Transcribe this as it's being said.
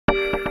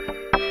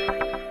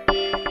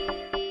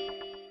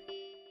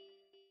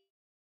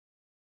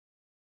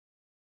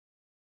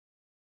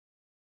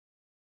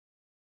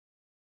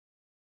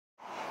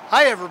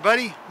Hi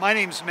everybody, my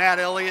name is Matt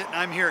Elliott and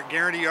I'm here at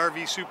Guaranty RV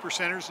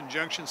Supercenters in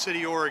Junction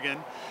City, Oregon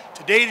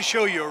today to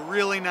show you a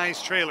really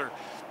nice trailer.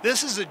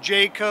 This is a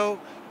Jayco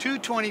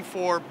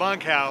 224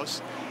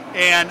 bunkhouse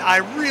and I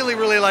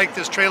really like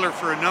this trailer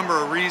for a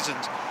number of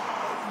reasons.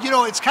 You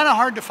know, it's kind of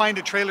hard to find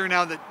a trailer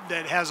now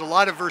that has a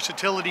lot of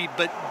versatility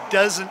but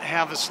doesn't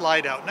have a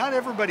slide out. Not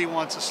everybody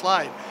wants a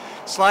slide.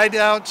 Slide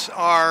outs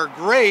are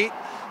great,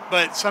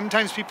 but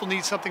sometimes people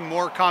need something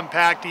more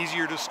compact,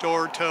 easier to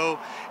store, tow,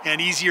 and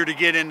easier to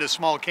get into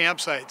small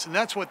campsites. And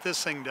that's what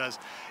this thing does.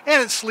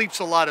 And it sleeps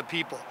a lot of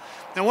people.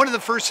 Now, one of the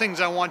first things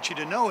I want you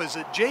to know is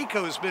that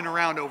Jayco has been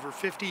around over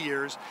 50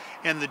 years,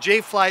 and the Jay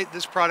Flight,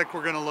 this product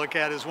we're going to look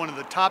at, is one of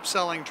the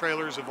top-selling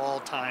trailers of all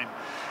time.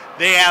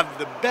 They have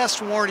the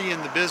best warranty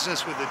in the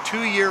business with a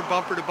 2-year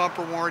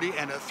bumper-to-bumper warranty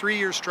and a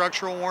 3-year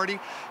structural warranty.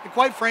 And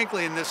quite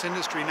frankly, in this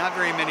industry, not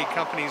very many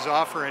companies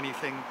offer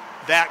anything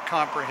that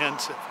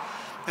comprehensive.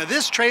 Now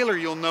this trailer,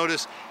 you'll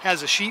notice,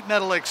 has a sheet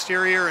metal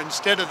exterior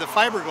instead of the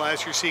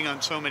fiberglass you're seeing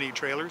on so many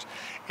trailers.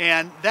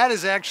 And that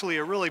is actually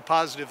a really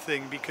positive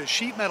thing because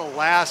sheet metal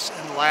lasts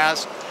and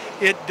lasts.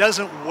 It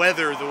doesn't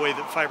weather the way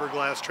that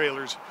fiberglass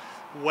trailers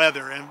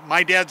weather. And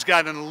my dad's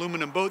got an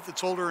aluminum boat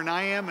that's older than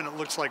I am and it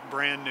looks like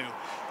brand new.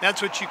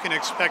 That's what you can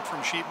expect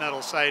from sheet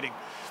metal siding.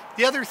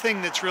 The other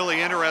thing that's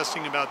really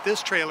interesting about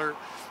this trailer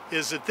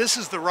is that this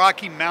is the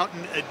Rocky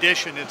Mountain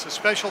Edition. It's a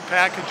special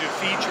package of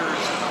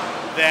features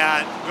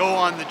that go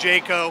on the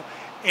Jayco,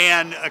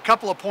 and a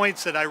couple of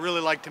points that I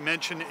really like to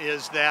mention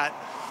is that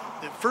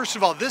first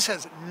of all, this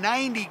has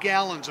 90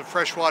 gallons of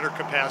fresh water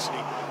capacity.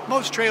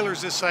 Most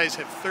trailers this size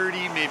have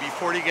 30, maybe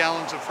 40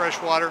 gallons of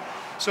fresh water.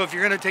 So if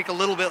you're going to take a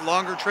little bit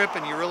longer trip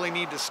and you really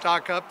need to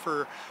stock up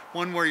for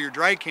one where you're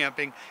dry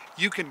camping,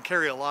 you can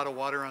carry a lot of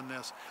water on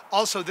this.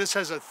 Also, this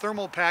has a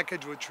thermal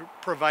package which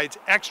provides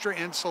extra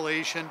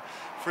insulation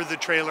for the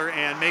trailer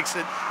and makes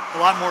it a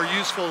lot more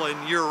useful in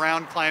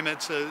year-round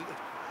climates,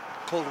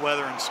 cold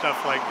weather and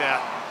stuff like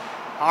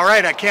that. All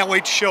right, I can't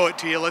wait to show it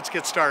to you. Let's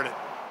get started.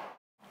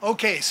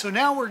 Okay, so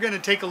now we're going to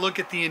take a look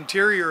at the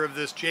interior of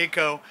this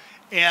Jayco.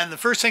 And the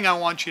first thing I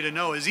want you to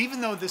know is even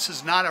though this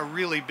is not a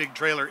really big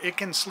trailer, it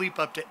can sleep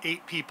up to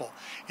 8 people.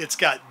 It's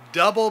got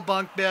double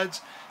bunk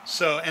beds,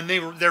 and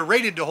they're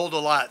rated to hold a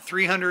lot,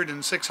 300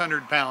 and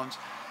 600 pounds.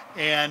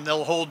 And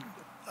they'll hold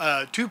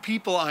 2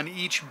 people on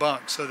each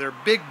bunk, so they're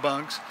big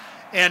bunks.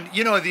 And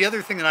you know, the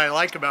other thing that I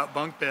like about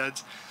bunk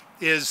beds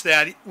is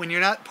that when you're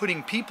not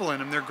putting people in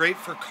them, they're great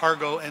for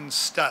cargo and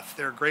stuff.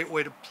 They're a great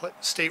way to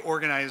stay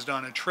organized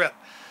on a trip.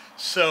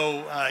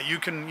 So you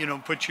can, you know,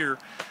 put your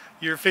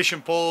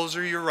fishing poles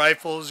or your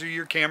rifles or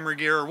your camera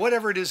gear or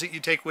whatever it is that you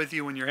take with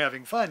you when you're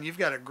having fun. You've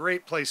got a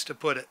great place to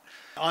put it.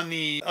 On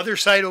the other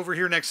side over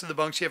here next to the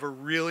bunks, you have a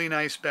really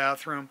nice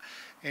bathroom,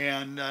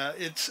 and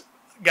it's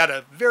got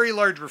a very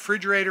large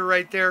refrigerator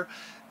right there.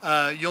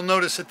 You'll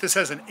notice that this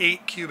has an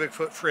 8 cubic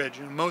foot fridge,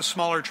 and most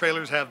smaller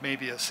trailers have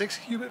maybe a 6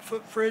 cubic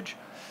foot fridge,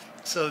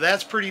 so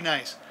that's pretty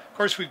nice. Of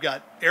course, we've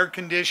got air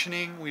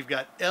conditioning, we've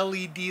got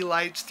LED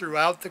lights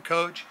throughout the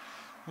coach,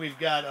 we've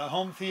got a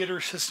home theater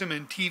system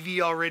and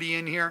TV already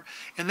in here,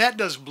 and that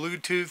does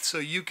Bluetooth, so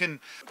you can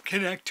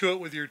connect to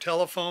it with your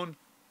telephone,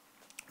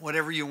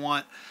 whatever you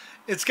want.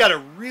 It's got a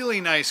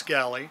really nice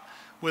galley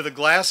with a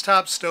glass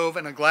top stove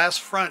and a glass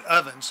front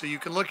oven, so you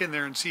can look in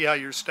there and see how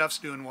your stuff's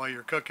doing while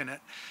you're cooking it.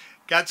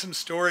 Got some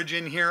storage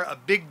in here, a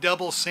big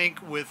double sink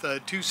with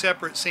 2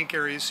 separate sink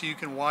areas so you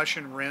can wash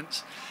and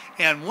rinse.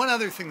 And one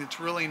other thing that's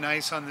really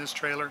nice on this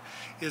trailer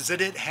is that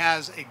it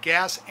has a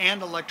gas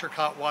and electric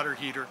hot water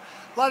heater.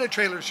 A lot of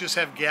trailers just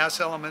have gas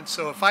elements,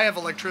 so if I have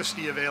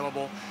electricity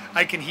available,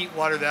 I can heat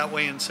water that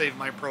way and save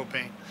my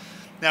propane.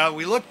 Now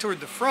we look toward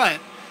the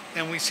front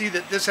and we see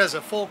that this has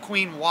a full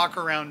queen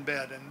walk-around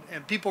bed,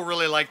 and people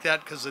really like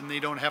that because then they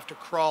don't have to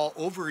crawl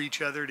over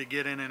each other to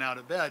get in and out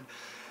of bed.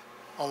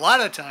 A lot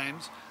of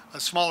times, a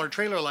smaller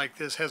trailer like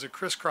this has a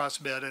crisscross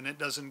bed and it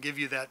doesn't give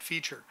you that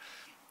feature.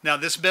 Now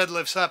this bed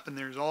lifts up and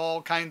there's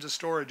all kinds of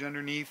storage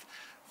underneath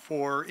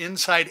for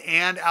inside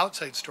and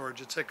outside storage.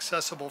 It's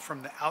accessible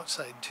from the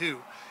outside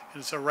too,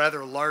 and it's a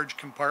rather large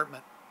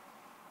compartment.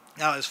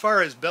 Now as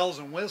far as bells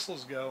and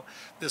whistles go,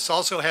 this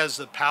also has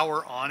the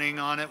power awning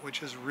on it,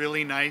 which is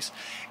really nice.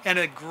 And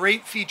a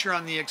great feature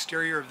on the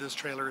exterior of this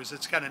trailer is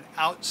it's got an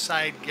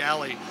outside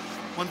galley.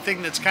 One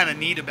thing that's kind of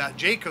neat about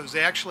Jayco is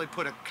they actually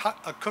put a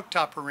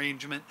cooktop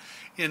arrangement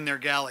in their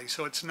galley.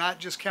 So it's not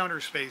just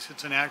counter space,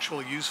 it's an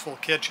actual useful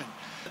kitchen.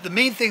 The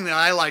main thing that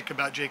I like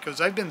about Jayco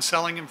is I've been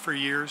selling them for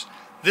years.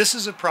 This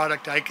is a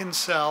product I can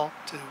sell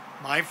to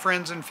my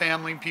friends and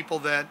family, people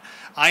that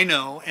I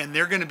know, and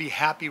they're going to be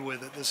happy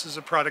with it. This is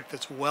a product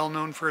that's well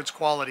known for its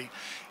quality.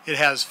 It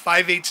has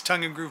 5/8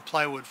 tongue and groove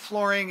plywood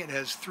flooring. It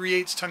has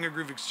 3/8 tongue and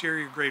groove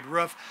exterior grade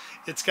roof.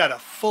 It's got a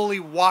fully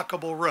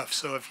walkable roof,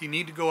 so if you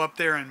need to go up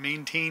there and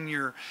maintain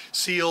your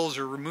seals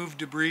or remove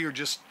debris or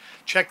just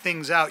check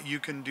things out, you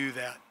can do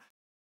that.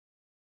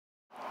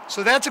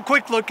 So that's a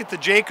quick look at the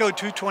Jayco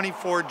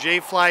 224 Jay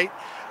Flight.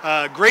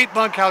 Great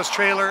bunkhouse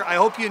trailer. I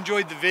hope you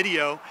enjoyed the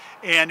video.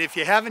 And if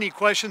you have any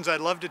questions,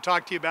 I'd love to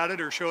talk to you about it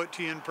or show it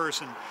to you in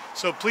person.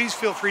 So please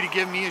feel free to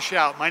give me a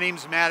shout. My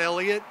name's Matt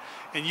Elliott,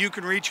 and you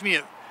can reach me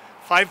at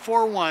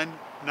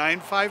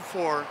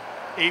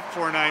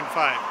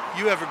 541-954-8495.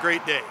 You have a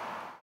great day.